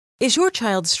Is your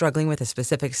child struggling with a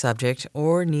specific subject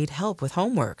or need help with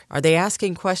homework? Are they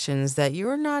asking questions that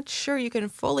you're not sure you can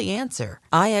fully answer?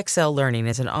 IXL Learning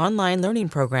is an online learning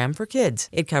program for kids.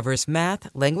 It covers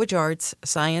math, language arts,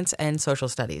 science, and social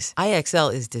studies.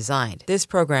 IXL is designed. This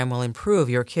program will improve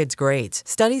your kids' grades.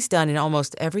 Studies done in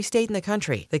almost every state in the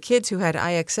country. The kids who had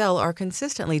IXL are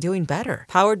consistently doing better.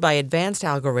 Powered by advanced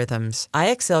algorithms,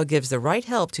 IXL gives the right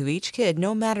help to each kid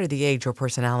no matter the age or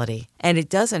personality. And it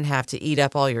doesn't have to eat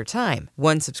up all your time.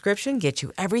 One subscription gets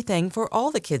you everything for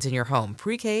all the kids in your home,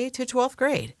 pre-K to 12th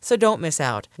grade. So don't miss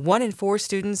out. 1 in 4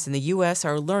 students in the U.S.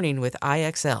 are learning with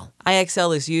IXL.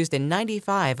 IXL is used in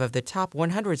 95 of the top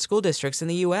 100 school districts in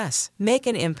the U.S. Make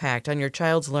an impact on your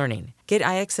child's learning. Get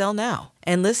IXL now.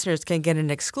 And listeners can get an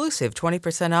exclusive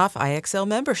 20% off IXL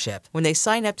membership when they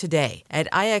sign up today at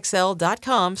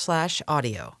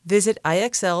IXL.com/audio. Visit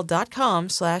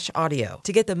IXL.com/audio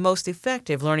to get the most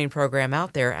effective learning program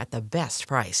out there at the best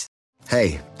price.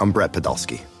 Hey, I'm Brett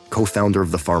Podolsky, co-founder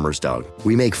of The Farmer's Dog.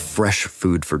 We make fresh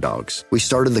food for dogs. We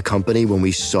started the company when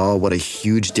we saw what a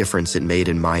huge difference it made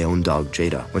in my own dog,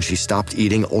 Jada, when she stopped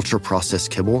eating ultra-processed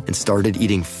kibble and started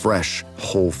eating fresh,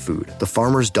 whole food. The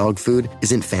Farmer's Dog food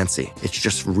isn't fancy. It's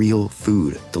just real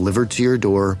food delivered to your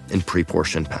door in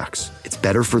pre-portioned packs. It's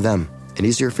better for them and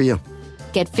easier for you.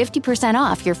 Get 50%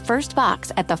 off your first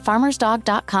box at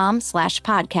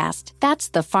thefarmersdog.com/podcast. That's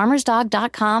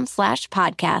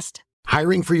thefarmersdog.com/podcast.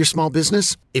 Hiring for your small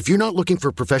business? If you're not looking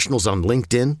for professionals on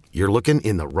LinkedIn, you're looking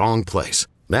in the wrong place.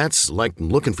 That's like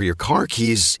looking for your car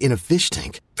keys in a fish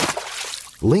tank.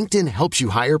 LinkedIn helps you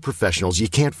hire professionals you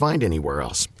can't find anywhere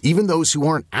else, even those who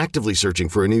aren't actively searching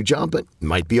for a new job but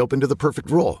might be open to the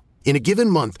perfect role. In a given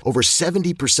month, over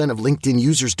 70% of LinkedIn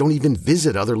users don't even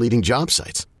visit other leading job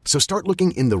sites. So start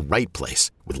looking in the right place.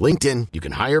 With LinkedIn, you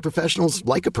can hire professionals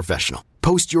like a professional.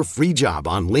 Post your free job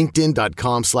on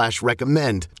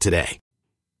linkedin.com/recommend today.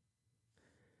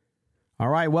 All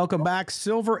right, welcome back.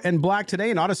 Silver and Black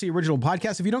today, an Odyssey original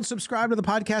podcast. If you don't subscribe to the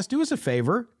podcast, do us a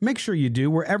favor. Make sure you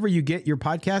do. Wherever you get your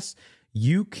podcasts,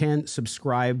 you can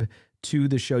subscribe to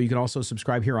the show. You can also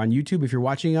subscribe here on YouTube if you're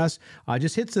watching us.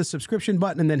 Just hit the subscription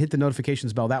button and then hit the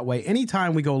notifications bell. That way,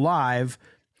 anytime we go live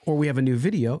or we have a new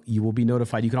video, you will be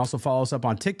notified. You can also follow us up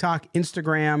on TikTok,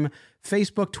 Instagram,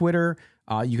 Facebook, Twitter.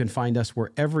 You can find us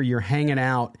wherever you're hanging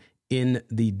out in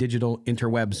the digital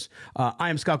interwebs. I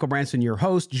am Scott Branson, your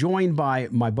host, joined by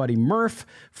my buddy Murph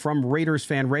from Raiders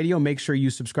Fan Radio. Make sure you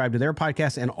subscribe to their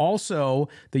podcast and also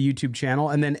the YouTube channel.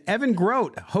 And then Evan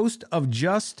Grote, host of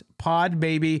Just Pod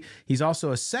Baby. He's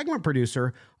also a segment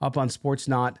producer up on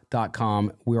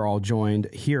sportsnot.com. We're all joined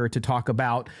here to talk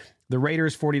about the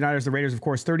Raiders, 49ers. The Raiders, of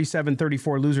course,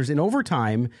 37-34 losers in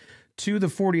overtime to the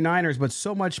 49ers, but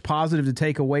so much positive to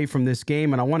take away from this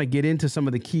game. And I want to get into some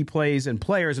of the key plays and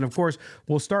players. And of course,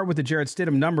 we'll start with the Jarrett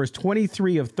Stidham numbers,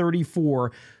 23 of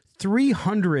 34,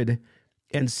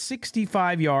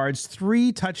 365 yards,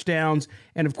 3 touchdowns,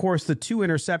 and of course, the 2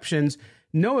 interceptions.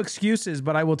 No excuses,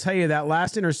 but I will tell you that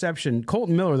last interception,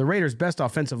 Colton Miller, the Raiders' best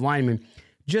offensive lineman,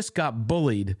 just got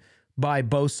bullied by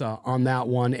Bosa on that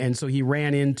one. And so he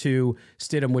ran into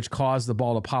Stidham, which caused the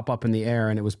ball to pop up in the air,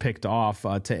 and it was picked off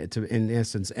to in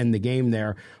essence, end the game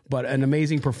there. But an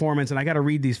amazing performance. And I got to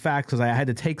read these facts because I had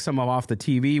to take some off the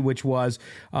TV, which was,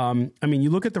 you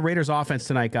look at the Raiders offense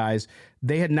tonight, guys.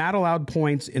 They had not allowed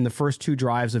points in the first 2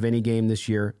 drives of any game this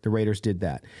year. The Raiders did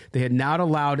that. They had not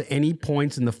allowed any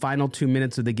points in the final 2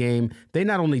 minutes of the game. They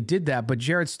not only did that, but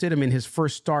Jarrett Stidham in his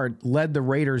first start led the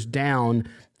Raiders down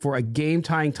for a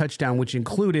game-tying touchdown, which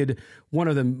included one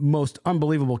of the most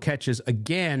unbelievable catches,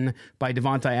 again, by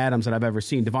Davante Adams that I've ever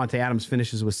seen. Davante Adams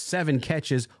finishes with 7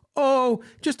 catches.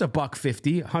 Just a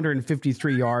 $150,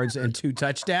 153 yards and 2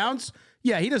 touchdowns.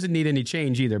 Yeah, he doesn't need any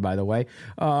change either, by the way.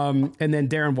 And then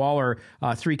Darren Waller,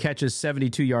 3 catches,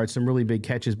 72 yards, some really big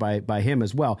catches by him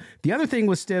as well. The other thing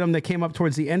with Stidham that came up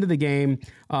towards the end of the game,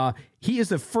 he is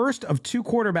the first of 2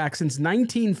 quarterbacks since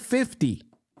 1950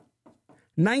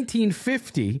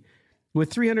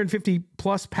 with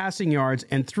 350-plus passing yards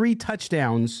and 3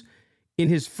 touchdowns in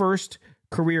his first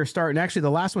career start. And actually,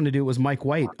 the last one to do it was Mike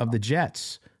White of the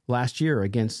Jets last year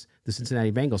against the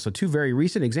Cincinnati Bengals. So 2 very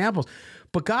recent examples.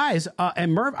 But guys,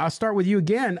 and Merv, I'll start with you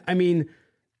again. I mean,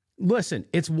 listen,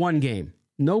 it's one game.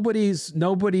 Nobody's,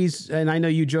 and I know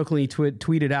you jokingly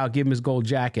tweeted out, give him his gold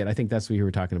jacket. I think that's what you were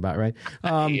talking about, right?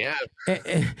 Yeah.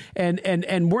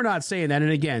 And we're not saying that. And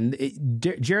again,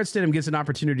 Jarrett Stidham gets an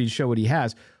opportunity to show what he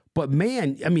has. But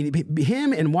man, I mean,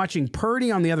 him and watching Purdy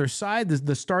on the other side,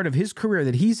 the start of his career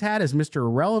that he's had as Mr.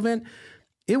 Irrelevant,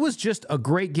 it was just a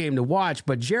great game to watch.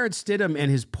 But Jarrett Stidham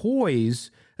and his poise,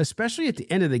 especially at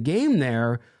the end of the game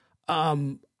there,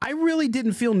 I really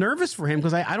didn't feel nervous for him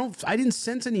because I didn't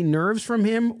sense any nerves from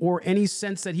him or any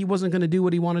sense that he wasn't going to do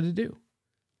what he wanted to do.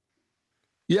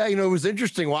 Yeah, it was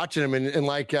interesting watching him, and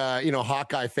like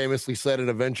Hawkeye famously said in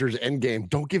Avengers Endgame,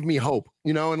 "Don't give me hope,"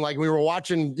 and like we were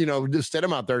watching,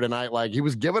 Stidham out there tonight, like he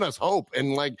was giving us hope,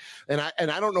 and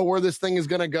I don't know where this thing is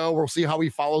going to go. We'll see how he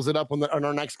follows it up on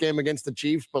our next game against the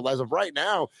Chiefs, but as of right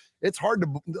now, it's hard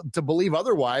to believe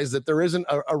otherwise that there isn't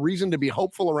a reason to be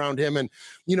hopeful around him, and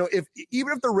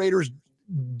even if the Raiders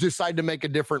decide to make a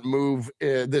different move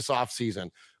this offseason,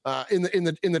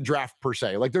 in the draft per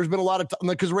se. Like there's been a lot of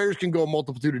because Raiders can go a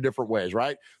multitude of different ways,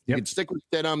 right? You can stick with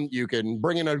Stidham, you can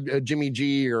bring in a Jimmy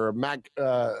G or a Mac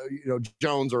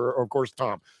Jones or of course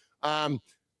Tom.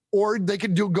 Or they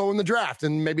could go in the draft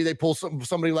and maybe they pull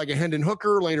somebody like a Hendon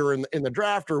Hooker later in the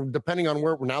draft, or depending on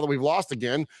where, now that we've lost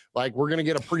again, like we're going to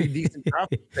get a pretty decent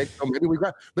draft pick, so maybe we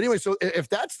grab. But anyway, so if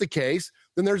that's the case,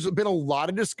 then there's been a lot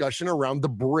of discussion around the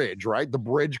bridge, right? The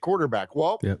bridge quarterback.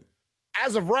 Well,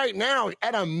 as of right now,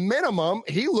 at a minimum,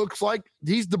 he looks like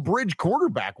he's the bridge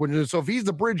quarterback. So if he's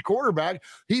the bridge quarterback,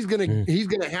 he's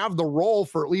gonna have the role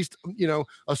for at least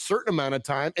a certain amount of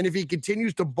time. And if he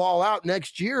continues to ball out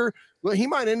next year, well, he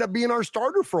might end up being our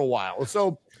starter for a while.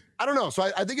 So I don't know. So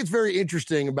I think it's very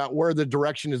interesting about where the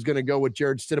direction is going to go with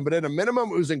Jarrett Stidham. But at a minimum,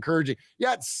 it was encouraging.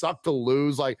 Yeah, it sucked to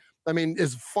lose.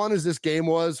 As fun as this game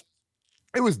was,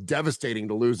 it was devastating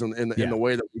to lose in the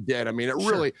way that we did. I mean, it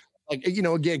really.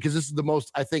 Again, because this is the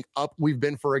most, I think, up we've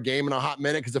been for a game in a hot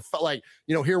minute, because it felt like,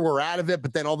 here we're out of it,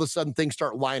 but then all of a sudden things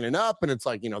start lining up and it's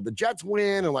like, the Jets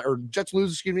win or Jets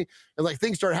lose, excuse me. And like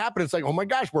things start happening. It's like, oh my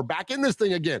gosh, we're back in this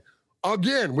thing again.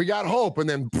 We got hope. And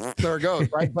then there it goes.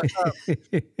 Right. But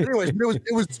anyways,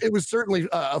 it was certainly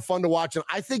fun to watch. And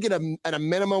I think at a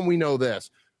minimum, we know this.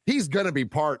 He's going to be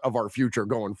part of our future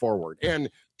going forward.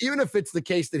 And even if it's the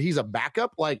case that he's a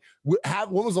backup, when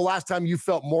was the last time you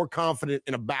felt more confident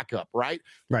in a backup, right?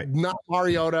 Right. Not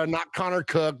Mariota, not Connor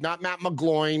Cook, not Matt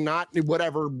McGloin, not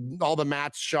whatever, all the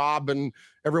Matts, Schaub, and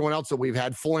everyone else that we've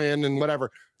had, Flynn and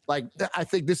whatever. I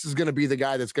think this is going to be the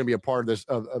guy that's going to be a part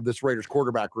of this Raiders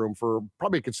quarterback room for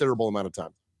probably a considerable amount of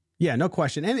time. Yeah, no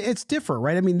question. And it's different,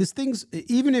 right? I mean,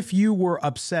 even if you were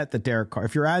upset that Derek Carr,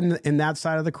 if you're in that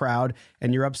side of the crowd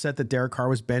and you're upset that Derek Carr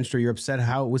was benched, or you're upset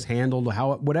how it was handled,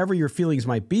 whatever your feelings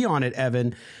might be on it,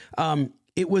 Evan,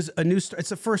 it was a new start. It's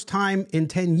the first time in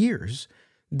 10 years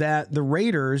that the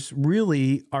Raiders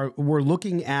really were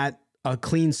looking at a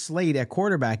clean slate at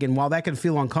quarterback. And while that can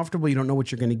feel uncomfortable, you don't know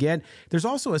what you're going to get, there's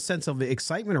also a sense of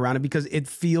excitement around it because it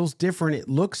feels different. It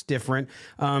looks different.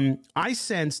 I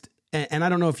sensed, and I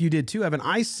don't know if you did too, Evan,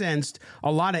 I sensed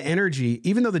a lot of energy,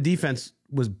 even though the defense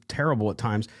was terrible at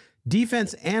times,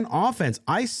 defense and offense.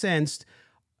 I sensed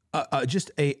just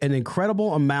an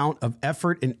incredible amount of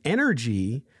effort and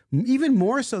energy, even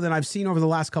more so than I've seen over the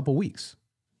last couple weeks.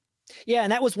 Yeah,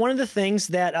 and that was one of the things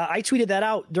that I tweeted that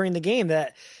out during the game,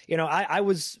 that, I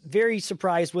was very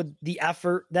surprised with the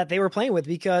effort that they were playing with,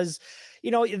 because,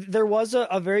 there was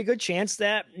a very good chance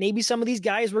that maybe some of these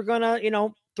guys were going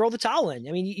to, throw the towel in.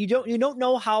 I mean, you don't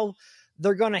know how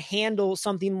they're going to handle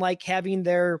something like having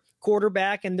their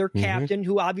quarterback and their captain,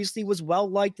 who obviously was well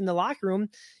liked in the locker room.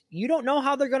 You don't know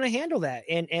how they're going to handle that.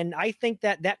 And I think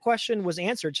that question was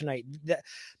answered tonight. That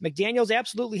McDaniels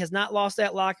absolutely has not lost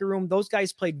that locker room. Those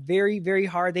guys played very, very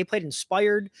hard. They played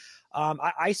inspired.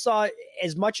 I saw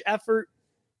as much effort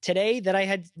today that I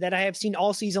have seen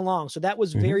all season long. So that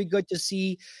was very good to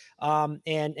see.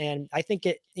 And I think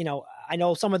I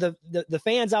know some of the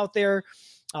fans out there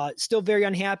still very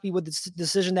unhappy with the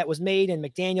decision that was made and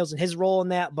McDaniels and his role in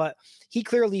that, but he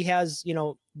clearly has,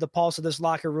 the pulse of this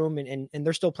locker room, and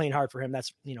they're still playing hard for him.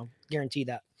 That's, guaranteed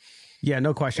that. Yeah,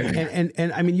 no question.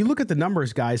 And I mean, you look at the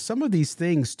numbers, guys, some of these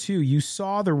things too, you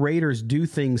saw the Raiders do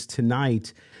things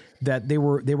tonight that they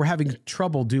were having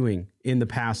trouble doing in the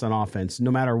past on offense,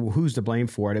 no matter who's to blame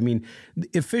for it. I mean,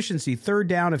 efficiency, third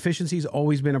down efficiency has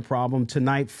always been a problem.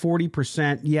 Tonight,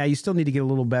 40%. Yeah, you still need to get a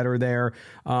little better there.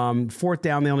 Fourth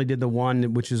down, they only did the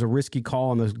one, which is a risky call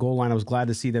on the goal line. I was glad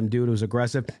to see them do it. It was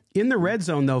aggressive. In the red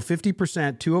zone, though,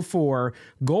 50%, 2 of 4.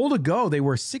 Goal to go, they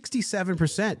were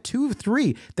 67%, 2 of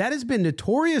 3. That has been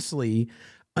notoriously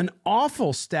an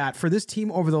awful stat for this team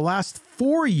over the last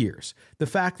 4 years. The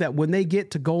fact that when they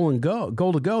get to goal to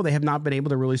go, they have not been able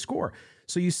to really score.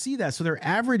 So you see that. So their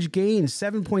average gain,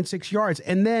 7.6 yards.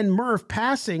 And then Murph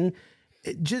passing,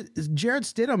 Jarrett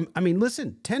Stidham, I mean,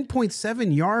 listen,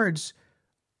 10.7 yards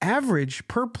average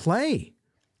per play.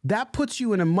 that puts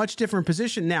you in a much different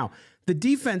position. Now, the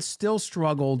defense still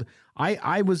struggled.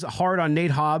 I was hard on Nate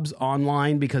Hobbs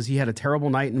online because he had a terrible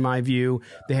night in my view.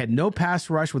 They had no pass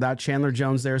rush without Chandler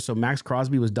Jones there, so Max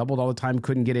Crosby was doubled all the time,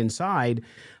 couldn't get inside.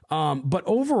 But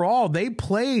overall, they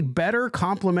played better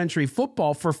complementary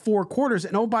football for 4 quarters.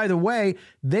 And oh, by the way,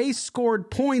 they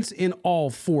scored points in all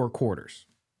 4 quarters.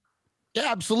 Yeah,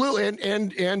 absolutely.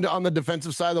 And on the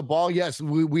defensive side of the ball, yes,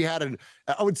 we had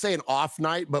I would say an off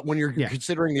night, but when you're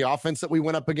considering the offense that we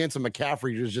went up against, and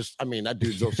McCaffrey was just, I mean, that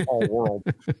dude's a small world.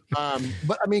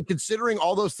 But I mean, considering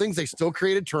all those things, they still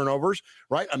created turnovers,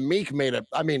 right?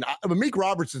 Amik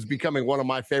Robertson's becoming one of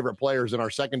my favorite players in our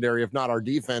secondary, if not our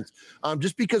defense,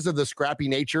 just because of the scrappy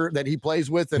nature that he plays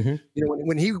with. And, you know,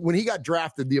 when he got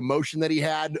drafted, the emotion that he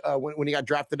had when he got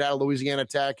drafted out of Louisiana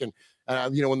Tech, and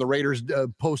you know, when the Raiders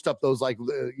post up those, like,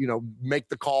 you know, make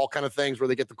the call kind of things where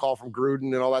they get the call from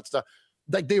Gruden and all that stuff,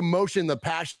 like the emotion, the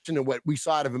passion, and what we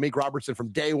saw out of Amik Robertson from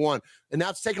day one. And now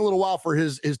it's taken a little while for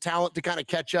his talent to kind of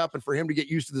catch up and for him to get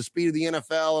used to the speed of the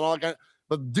NFL and all that kind of.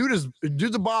 But dude's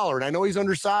a baller, and I know he's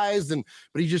undersized,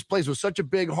 but he just plays with such a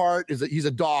big heart. He's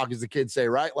a dog, as the kids say,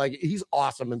 right? Like, he's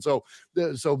awesome, and so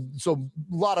a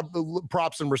lot of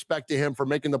props and respect to him for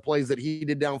making the plays that he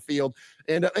did downfield.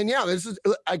 And yeah, this is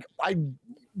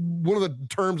one of the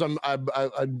terms I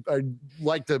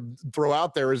like to throw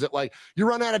out there is that, like, you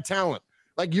run out of talent.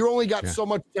 Like, you only got so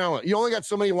much talent. You only got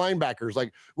so many linebackers.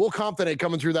 Like, Will Compton ain't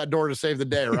coming through that door to save the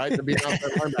day, right? To be an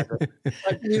outside linebacker.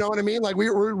 Like, you know what I mean? Like,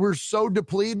 we're so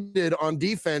depleted on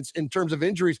defense in terms of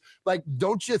injuries. Like,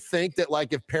 don't you think that,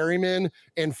 like, if Perryman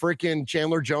and freaking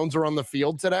Chandler Jones are on the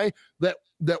field today, that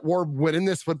we're winning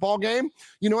this football game?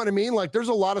 You know what I mean? Like, there's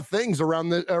a lot of things around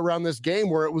this game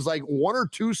where it was like 1 or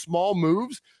 2 small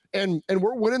moves, and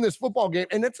we're winning this football game.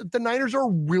 And the Niners are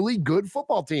a really good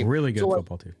football team. Really good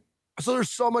football team. So there's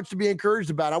so much to be encouraged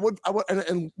about. I would,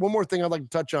 and one more thing I'd like to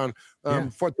touch on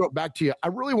before I throw it back to you. I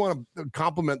really want to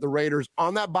compliment the Raiders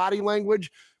on that body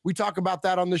language. We talk about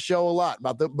that on the show a lot,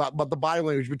 about the body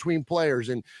language between players,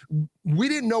 and we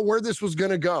didn't know where this was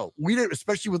going to go. We didn't,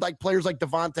 especially with like players like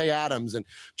Devontae Adams and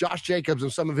Josh Jacobs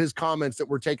and some of his comments that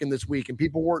were taken this week, and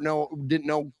people didn't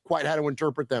know quite how to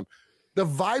interpret them. The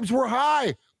vibes were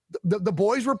high. The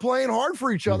boys were playing hard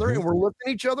for each other, and we're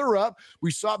lifting each other up.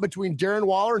 We saw it between Darren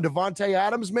Waller and Devontae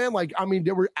Adams, man. Like, I mean,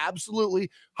 they were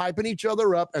absolutely hyping each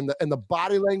other up, and the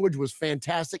body language was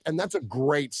fantastic, and that's a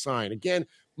great sign. Again,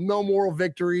 no moral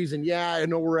victories, and yeah, I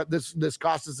know we're at this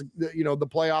cost us, you know, the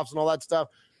playoffs and all that stuff,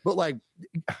 but like,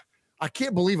 I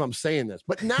can't believe I'm saying this,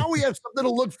 but now we have something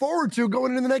to look forward to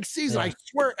going into the next season. I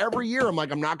swear every year I'm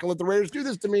like, I'm not going to let the Raiders do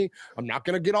this to me. I'm not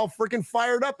going to get all freaking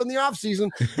fired up in the offseason.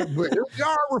 But here we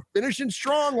are. We're finishing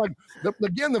strong. Like,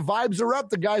 again, the vibes are up.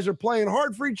 The guys are playing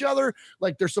hard for each other.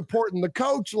 Like, they're supporting the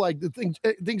coach. Like, the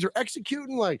things are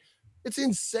executing. Like, it's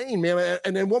insane, man.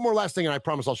 And then one more last thing, and I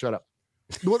promise I'll shut up.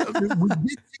 We did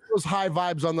see those high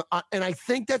vibes on and I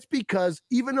think that's because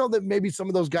even though that maybe some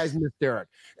of those guys missed Derek,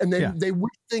 and they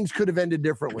wish things could have ended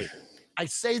differently. I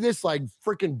say this like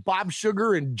freaking Bob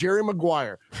Sugar and Jerry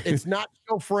Maguire. It's not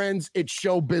show friends, it's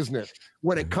show business.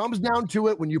 When it comes down to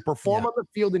it, when you perform on the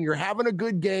field and you're having a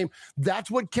good game, that's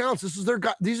what counts. This is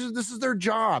their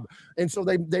job. And so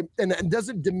and it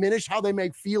doesn't diminish how they may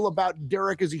feel about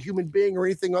Derek as a human being or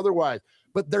anything otherwise.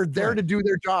 But they're there to do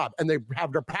their job, and they're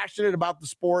passionate about the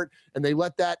sport, and they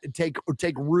let that take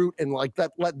root, and like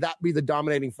let that be the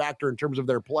dominating factor in terms of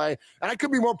their play. And I could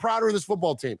be more prouder of this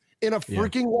football team in a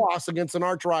freaking loss against an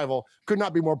arch rival. Could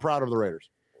not be more proud of the Raiders.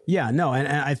 Yeah, no, and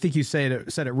I think you said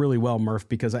it really well, Murph,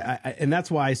 because and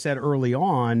that's why I said early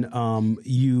on,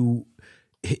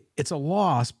 it's a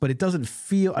loss, but it doesn't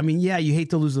feel. I mean, yeah, you hate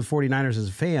to lose the 49ers as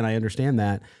a fan. I understand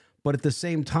that. But at the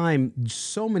same time,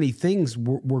 so many things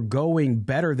were going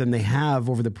better than they have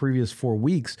over the previous 4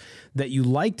 weeks that you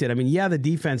liked it. I mean, yeah, the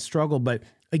defense struggled, but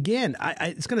again,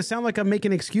 it's going to sound like I'm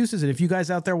making excuses. And if you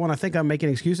guys out there want to think I'm making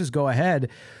excuses, go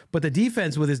ahead. But the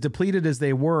defense, with as depleted as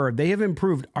they were, they have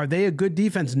improved. Are they a good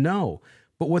defense? No.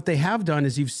 But what they have done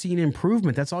is you've seen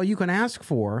improvement. That's all you can ask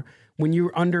for when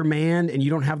you're undermanned and you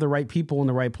don't have the right people in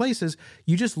the right places.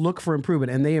 You just look for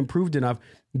improvement, and they improved enough.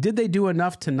 Did they do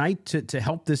enough tonight to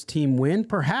help this team win?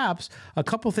 Perhaps. A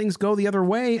couple things go the other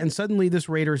way, and suddenly this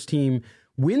Raiders team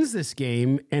wins this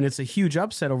game, and it's a huge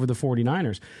upset over the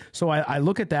 49ers. So I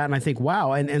look at that, and I think,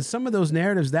 wow. And some of those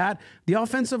narratives, that the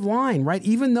offensive line, right,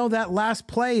 even though that last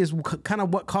play is kind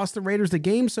of what cost the Raiders the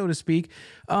game, so to speak,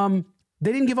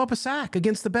 they didn't give up a sack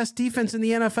against the best defense in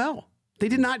the NFL. They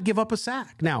did not give up a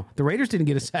sack. Now, the Raiders didn't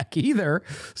get a sack either,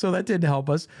 so that didn't help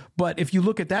us. But if you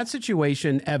look at that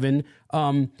situation, Evan,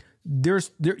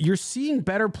 you're seeing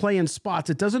better play in spots.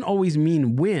 It doesn't always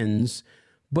mean wins,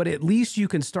 but at least you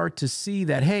can start to see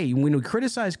that, hey, when we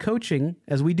criticize coaching,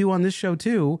 as we do on this show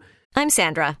too. I'm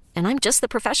Sandra, and I'm just the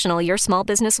professional your small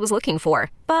business was looking for.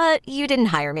 But you didn't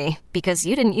hire me because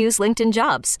you didn't use LinkedIn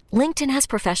Jobs. LinkedIn has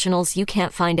professionals you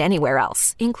can't find anywhere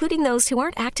else, including those who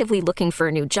aren't actively looking for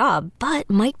a new job, but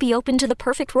might be open to the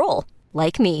perfect role,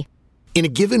 like me. In a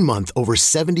given month, over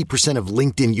 70% of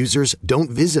LinkedIn users don't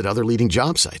visit other leading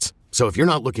job sites. So if you're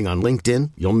not looking on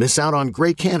LinkedIn, you'll miss out on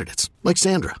great candidates like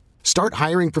Sandra. Start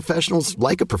hiring professionals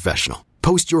like a professional.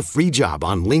 Post your free job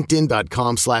on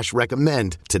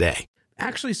linkedin.com/recommend today.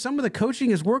 Actually, some of the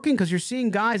coaching is working because you're seeing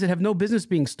guys that have no business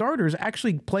being starters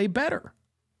actually play better.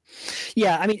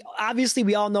 Yeah, I mean, obviously,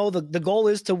 we all know the goal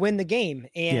is to win the game,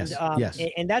 and yes.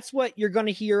 And that's what you're going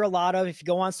to hear a lot of. If you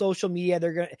go on social media,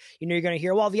 you're going to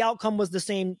hear, well, the outcome was the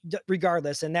same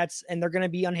regardless, and they're going to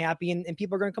be unhappy, and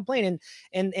people are going to complain,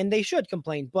 and they should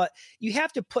complain. But you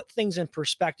have to put things in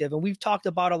perspective, and we've talked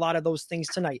about a lot of those things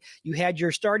tonight. You had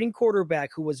your starting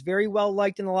quarterback who was very well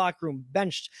liked in the locker room,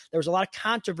 benched. There was a lot of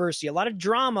controversy, a lot of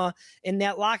drama in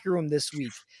that locker room this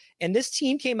week, and this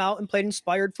team came out and played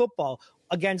inspired football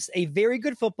against a very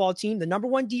good football team, the number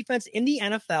one defense in the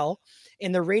NFL,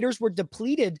 and the Raiders were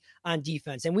depleted on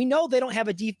defense. And we know they don't have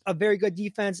a very good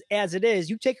defense as it is.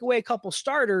 You take away a couple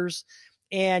starters,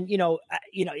 and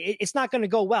it's not going to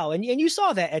go well. And you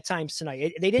saw that at times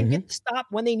tonight. They didn't get the stop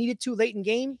when they needed to late in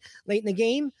the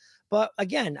game. But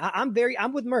again, I'm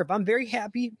with Murph. I'm very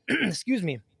happy. Excuse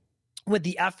me. With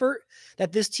the effort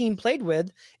that this team played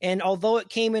with, and although it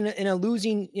came in a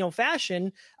losing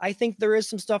fashion, I think there is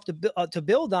some stuff to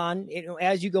build on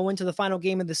as you go into the final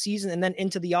game of the season and then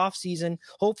into the off season.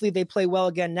 Hopefully they play well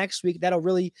again next week. That'll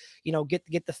really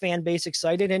get the fan base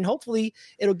excited, and hopefully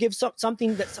it'll give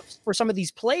something that for some of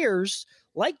these players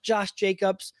like Josh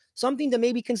Jacobs, something to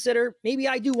maybe consider. Maybe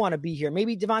I do want to be here.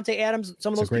 Maybe Devontae Adams.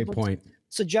 Some of those people point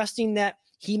suggesting that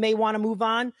he may want to move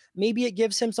on. Maybe it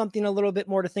gives him something a little bit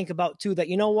more to think about too, that,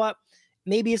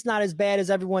 maybe it's not as bad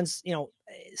as everyone's,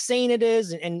 saying it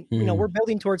is. And we're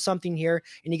building towards something here,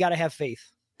 and you got to have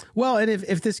faith. Well, and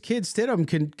if this kid Stidham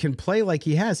can play like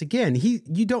he has, again,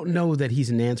 you don't know that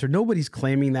he's an answer. Nobody's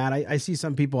claiming that. I see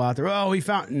some people out there,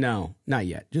 no, not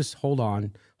yet. Just hold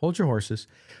on, hold your horses.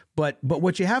 But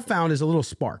what you have found is a little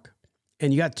spark.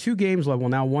 And you got 2 games left. Well,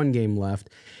 now 1 game left.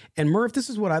 And Murph, this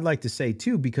is what I'd like to say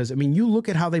too, because you look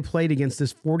at how they played against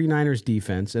this 49ers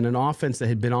defense and an offense that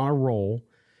had been on a roll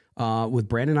with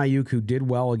Brandon Ayuk, who did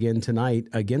well again tonight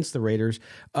against the Raiders.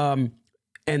 And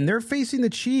they're facing the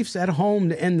Chiefs at home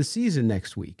to end the season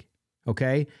next week.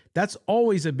 Okay. That's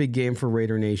always a big game for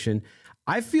Raider Nation.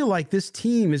 I feel like this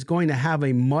team is going to have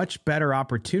a much better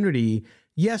opportunity.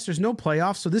 Yes, there's no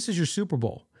playoffs, so this is your Super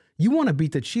Bowl. You want to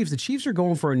beat the Chiefs. The Chiefs are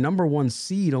going for a number 1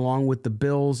 seed along with the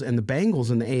Bills and the Bengals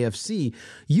in the AFC.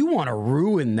 You want to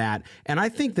ruin that. And I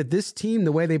think that this team,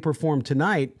 the way they performed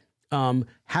tonight,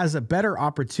 has a better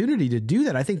opportunity to do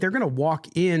that. I think they're going to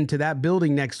walk into that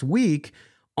building next week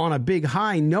on a big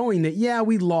high, knowing that, yeah,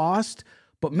 we lost,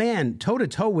 but man,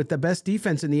 toe-to-toe with the best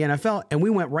defense in the NFL, and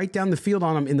we went right down the field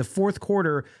on them in the 4th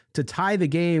quarter to tie the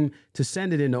game, to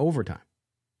send it into overtime.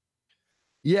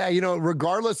 Yeah,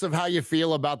 regardless of how you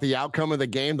feel about the outcome of the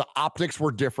game, the optics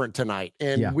were different tonight.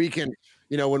 And we can,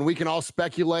 when we can all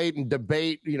speculate and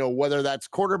debate, whether that's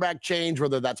quarterback change,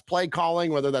 whether that's play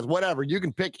calling, whether that's whatever, you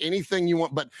can pick anything you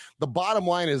want. But the bottom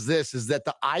line is that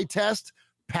the eye test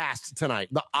passed tonight.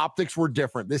 The optics were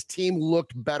different. This team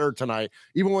looked better tonight,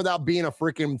 even without being a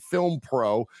freaking film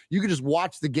pro. You could just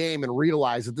watch the game and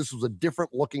realize that this was a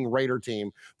different looking Raider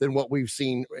team than what we've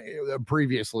seen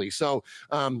previously. So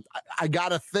I got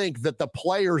to think that the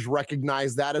players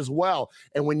recognize that as well.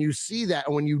 And when you see that,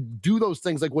 and when you do those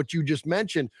things like what you just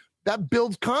mentioned, that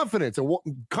builds confidence, and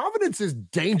confidence is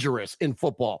dangerous in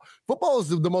football. Football is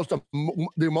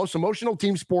the most emotional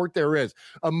team sport there is.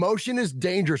 Emotion is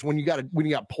dangerous when you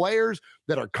got players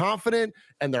that are confident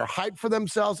and they're hyped for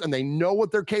themselves and they know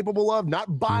what they're capable of,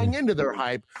 not buying into their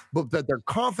hype, but that they're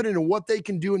confident in what they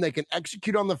can do and they can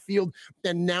execute on the field.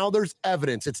 And now there's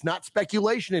evidence. It's not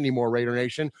speculation anymore, Raider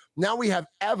Nation. Now we have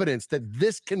evidence that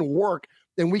this can work.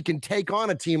 Then we can take on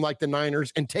a team like the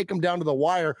Niners and take them down to the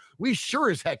wire. We sure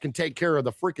as heck can take care of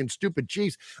the freaking stupid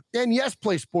Chiefs. And yes,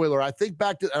 play spoiler. I think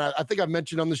back to, I think I've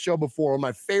mentioned on the show before, one of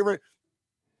my favorite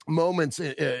moments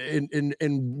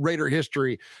in Raider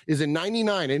history is in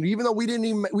 '99. And even though we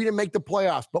didn't make the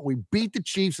playoffs, but we beat the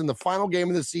Chiefs in the final game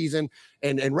of the season.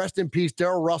 And rest in peace,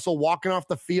 Darrell Russell walking off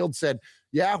the field said,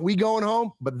 yeah, we going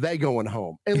home, but they going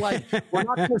home. And we're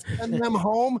not going to send them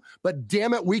home, but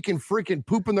damn it, we can freaking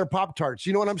poop in their Pop-Tarts.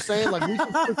 You know what I'm saying? We can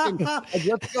freaking,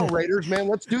 let's go Raiders, man.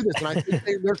 Let's do this. And I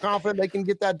think they're confident they can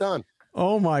get that done.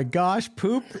 Oh my gosh,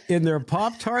 poop in their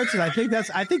Pop-Tarts. And I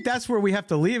think that's where we have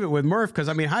to leave it with Murph, because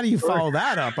I mean, how do you follow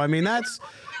that up? I mean, that's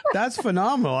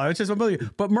phenomenal. It's just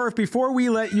unbelievable. But Murph, before we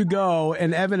let you go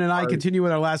and Evan and I continue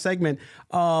with our last segment,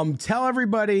 tell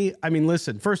everybody, I mean,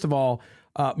 listen, first of all,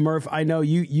 Murph, I know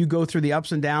you go through the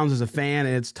ups and downs as a fan,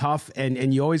 and it's tough,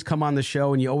 and you always come on the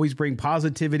show and you always bring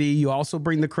positivity. You also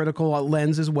bring the critical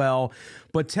lens as well.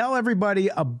 But tell everybody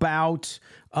about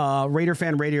Raider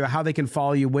Fan Radio, how they can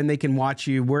follow you, when they can watch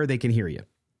you, where they can hear you.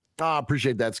 I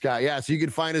appreciate that, Scott. Yeah, so you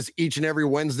can find us each and every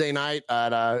Wednesday night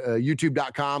at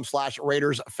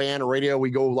youtube.com/Raiders Fan Radio. We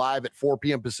go live at 4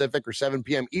 p.m. Pacific or 7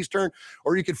 p.m. Eastern,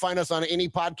 or you can find us on any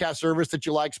podcast service that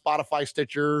you like, Spotify,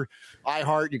 Stitcher,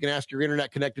 iHeart. You can ask your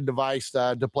internet-connected device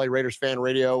to play Raiders Fan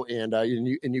Radio,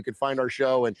 and you can find our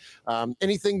show. And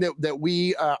anything that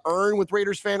we earn with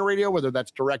Raiders Fan Radio, whether that's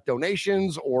direct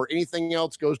donations or anything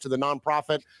else, goes to the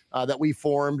nonprofit that we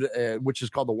formed, which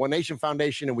is called the One Nation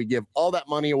Foundation, and we give all that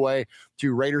money away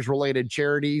to Raiders related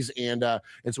charities. And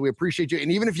so we appreciate you.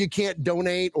 And even if you can't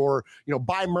donate or,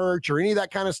 buy merch or any of that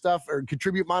kind of stuff or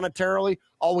contribute monetarily,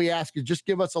 all we ask is just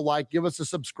give us a like, give us a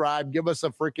subscribe, give us a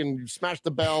freaking smash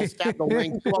the bell, stab the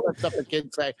link, all that stuff the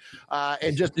kids say.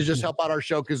 And just help out our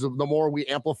show, because the more we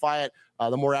amplify it,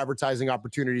 the more advertising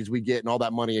opportunities we get, and all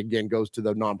that money again goes to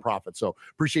the nonprofit. So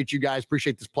appreciate you guys.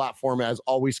 Appreciate this platform as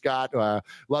always, Scott.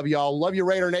 Love y'all. Love you,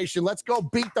 Raider Nation. Let's go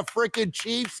beat the freaking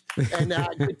Chiefs and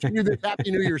continue this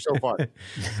Happy New Year so far.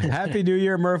 Happy New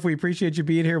Year, Murph. We appreciate you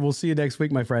being here. We'll see you next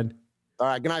week, my friend. All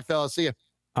right. Good night, fellas. See you.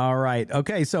 All right.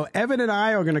 Okay. So Evan and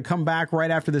I are going to come back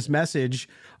right after this message.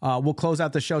 We'll close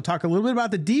out the show, talk a little bit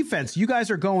about the defense. You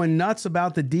guys are going nuts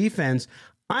about the defense.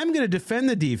 I'm going to defend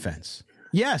the defense.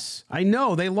 Yes, I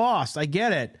know they lost. I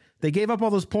get it. They gave up all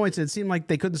those points. It seemed like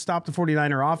they couldn't stop the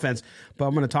 49er offense, but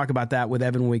I'm going to talk about that with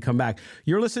Evan when we come back.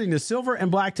 You're listening to Silver and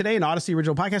Black today, an Odyssey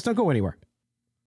original podcast. Don't go anywhere.